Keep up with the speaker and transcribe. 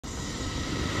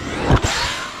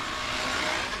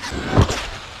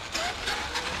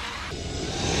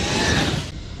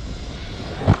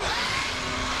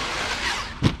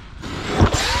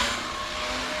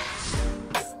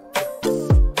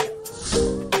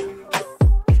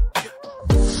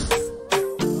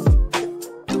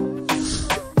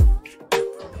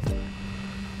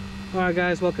Alright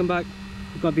guys, welcome back.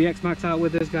 We've got the XMAXX out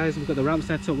with us guys. We've got the ramp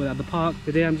set up at the park.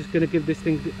 Today I'm just going to give this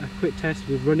thing a quick test.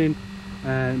 We're running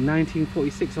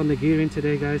 1946 on the gearing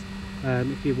today guys.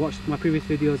 If you've watched my previous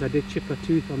videos, I did chip a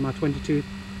tooth on my 20 tooth,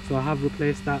 so I have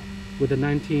replaced that with a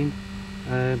 19.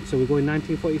 So we're going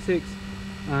 1946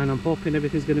 and I'm hoping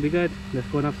everything's going to be good. Let's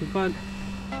go and have some fun.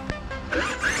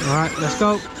 Alright, let's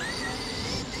go.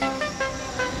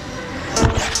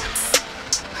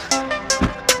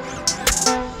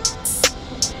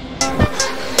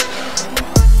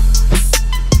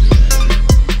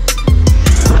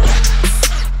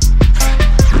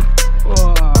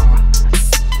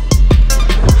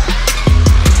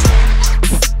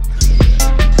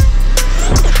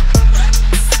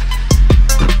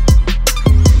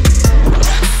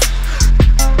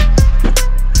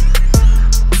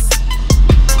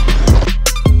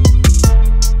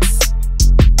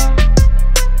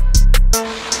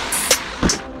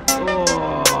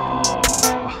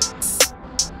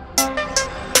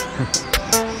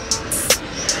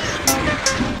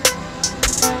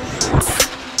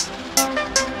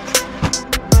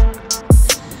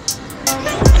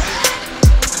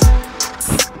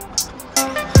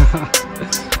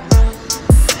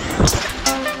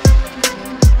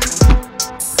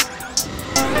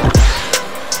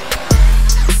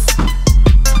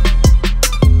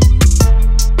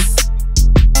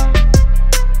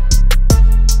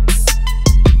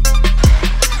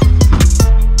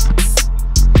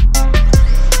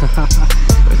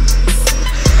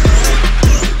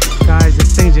 Guys,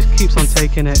 this thing just keeps on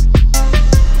taking it.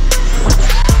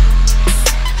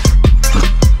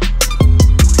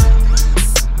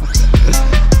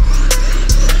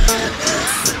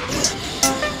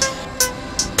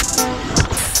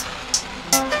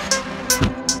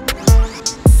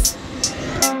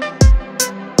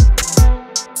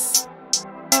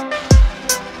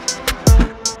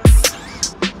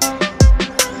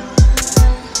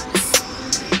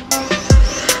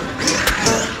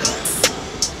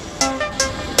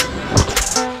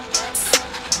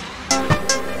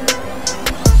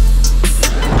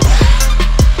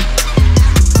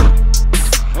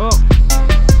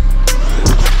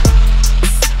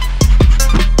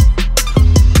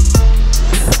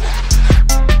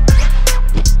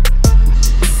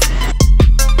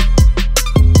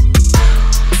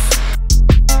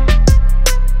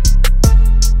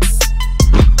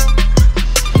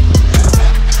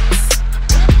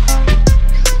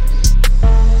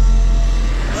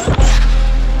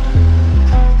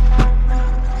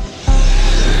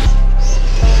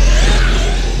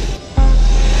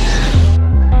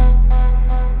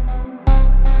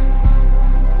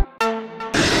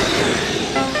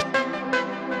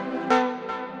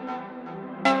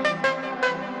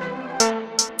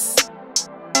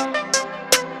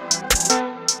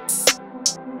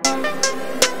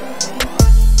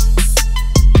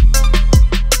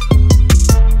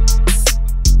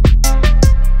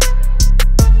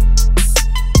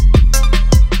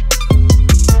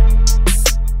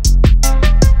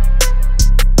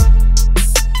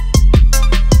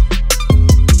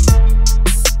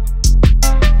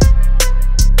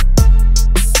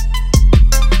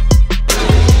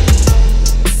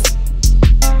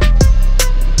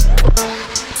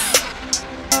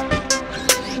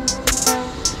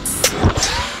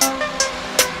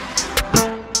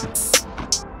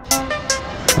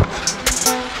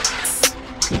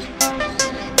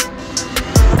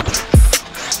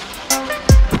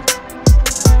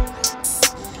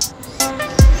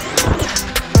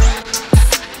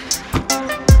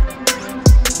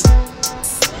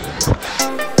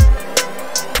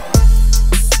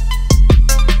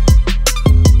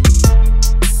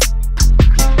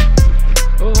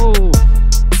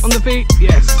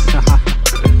 Yes.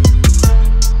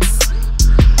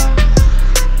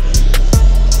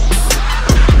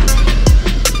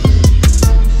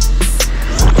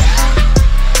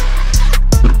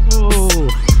 Whoa.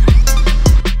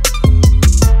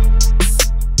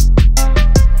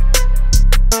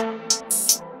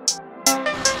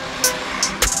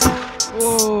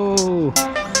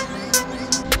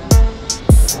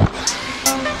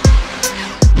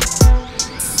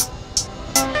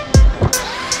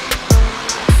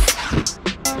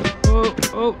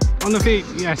 Oh, on the feet,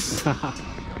 yes.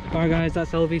 Alright guys,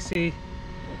 that's LVC.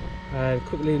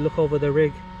 Quickly look over the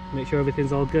rig, make sure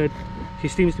everything's all good. She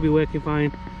seems to be working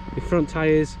fine. The front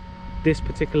tires, this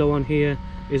particular one here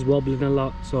is wobbling a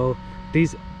lot, so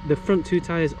the front two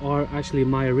tires are actually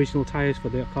my original tires for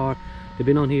the car. They've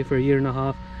been on here for a year and a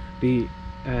half. The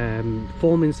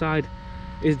foam inside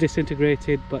is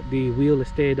disintegrated, but the wheel has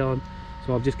stayed on,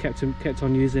 so I've just kept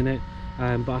on using it.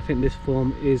 but I think this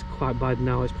foam is quite bad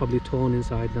now. It's probably torn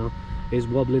inside now. It's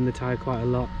wobbling the tyre quite a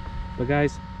lot. But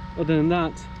guys, other than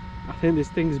that, I think this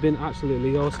thing's been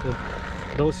absolutely awesome.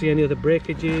 I don't see any other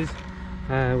breakages.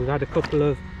 We've had a couple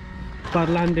of bad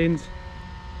landings,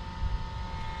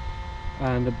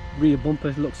 and the rear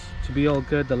bumper looks to be all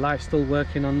good. The light's still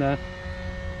working on there.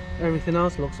 Everything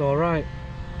else looks all right.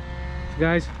 So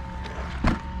guys,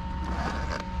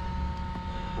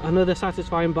 another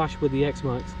satisfying bash with the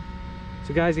XMAXX.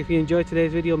 So guys, if you enjoyed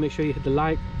today's video, make sure you hit the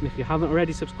like, and if you haven't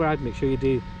already subscribed, make sure you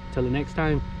do. Till the next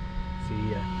time,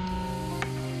 see ya.